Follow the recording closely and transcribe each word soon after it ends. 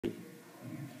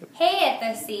Hey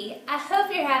FOC, I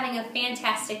hope you're having a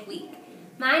fantastic week.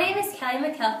 My name is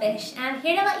McElfish, and I'm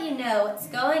here to let you know what's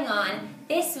going on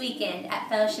this weekend at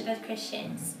Fellowship of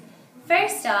Christians.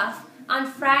 First off, on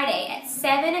Friday at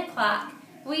 7 o'clock,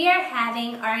 we are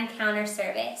having our encounter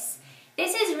service.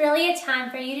 This is really a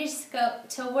time for you to just go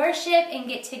to worship and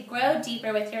get to grow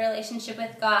deeper with your relationship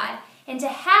with God and to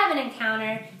have an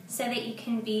encounter so that you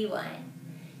can be one.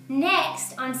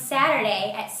 Next, on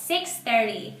Saturday at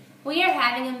 6:30, we are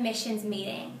having a missions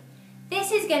meeting.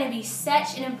 This is going to be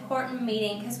such an important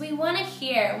meeting because we want to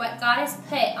hear what God has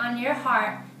put on your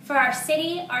heart for our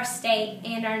city, our state,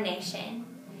 and our nation.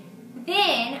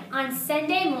 Then, on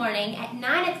Sunday morning at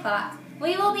 9 o'clock,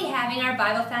 we will be having our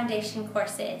Bible Foundation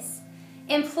courses.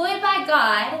 Employed by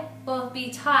God will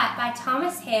be taught by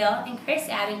Thomas Hale and Chris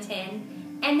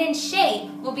Abington, and then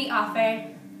Shape will be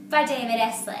offered by David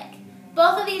Eslick.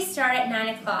 Both of these start at 9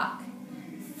 o'clock.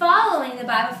 Following the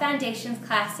Bible Foundations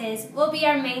classes will be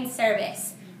our main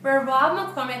service, where Rob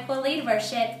McCormick will lead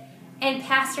worship and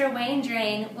Pastor Wayne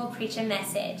Drain will preach a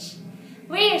message.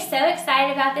 We are so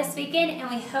excited about this weekend and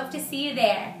we hope to see you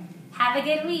there. Have a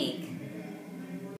good week.